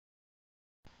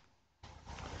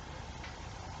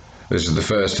This is the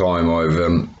first time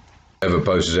I've ever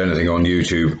posted anything on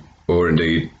YouTube, or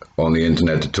indeed on the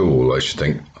internet at all, I should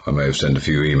think. I may have sent a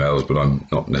few emails, but I'm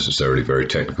not necessarily very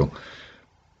technical.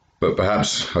 But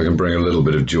perhaps I can bring a little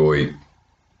bit of joy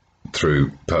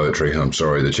through poetry. I'm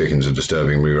sorry, the chickens are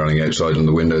disturbing me running outside on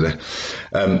the window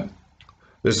there.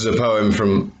 This is a poem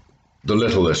from The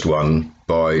Littlest One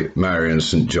by Marion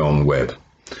St.John Webb.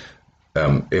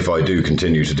 If I do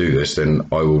continue to do this, then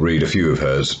I will read a few of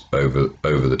hers over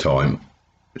the time.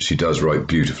 She does write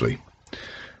beautifully.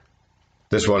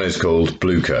 This one is called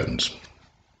Blue Curtains.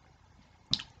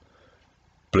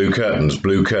 Blue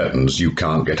curtains, you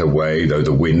can't get away, though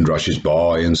the wind rushes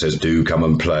by and says, do come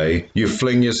and play. You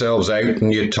fling yourselves out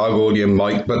and you tug all you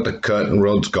might, but the curtain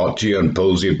rod's got you and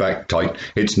pulls you back tight.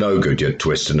 It's no good you're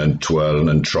twisting and twirling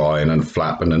and trying and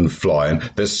flapping and flying.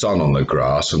 There's sun on the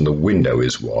grass and the window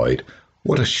is wide.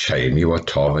 What a shame you are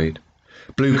tied.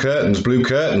 Blue curtains,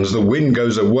 the wind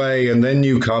goes away, and then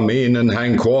you come in and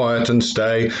hang quiet and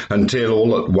stay, until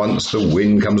all at once the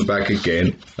wind comes back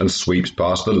again and sweeps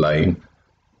past the lane,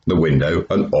 the window,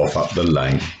 and off up the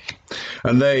lane.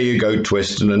 And there you go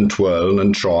twisting and twirling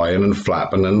and trying and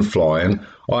flapping and flying.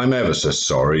 I'm ever so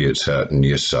sorry it's hurting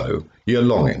you so. You're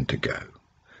longing to go.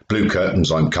 Blue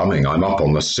curtains, I'm coming, I'm up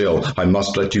on the sill. I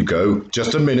must let you go.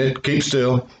 Just a minute, keep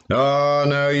still. Ah,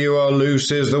 now you are loose,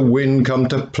 here's the wind come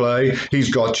to play.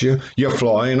 He's got you, you're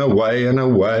flying away and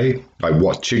away. I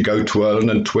watch you go twirling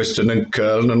and twisting and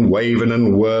curling and waving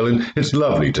and whirling. It's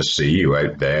lovely to see you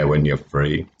out there when you're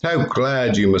free. How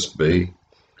glad you must be.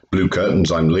 Blue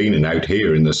curtains, I'm leaning out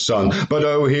here in the sun, but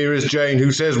oh, here is Jane,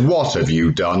 who says, what have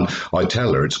you done? I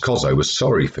tell her it's 'cause I was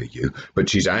sorry for you, but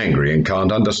she's angry and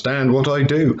can't understand what I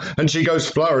do. And she goes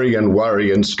flurry and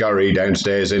worry and scurry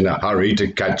downstairs in a hurry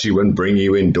to catch you and bring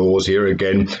you indoors here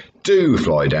again. Do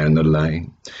fly down the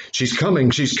lane. She's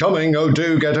coming, oh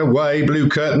do get away. Blue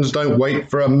curtains, don't wait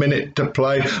for a minute to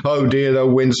play. Oh dear, the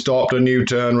wind stopped and you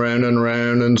turn round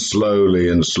and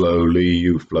slowly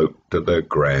you float to the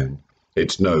ground.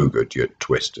 It's no good you're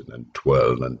twisting and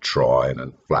twirling and trying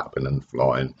and flapping and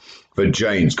flying, for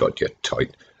Jane's got you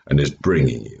tight and is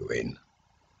bringing you in.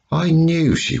 I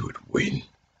knew she would win.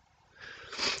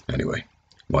 Anyway,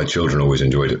 my children always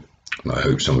enjoyed it, and I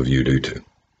hope some of you do too.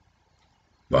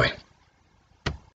 Bye.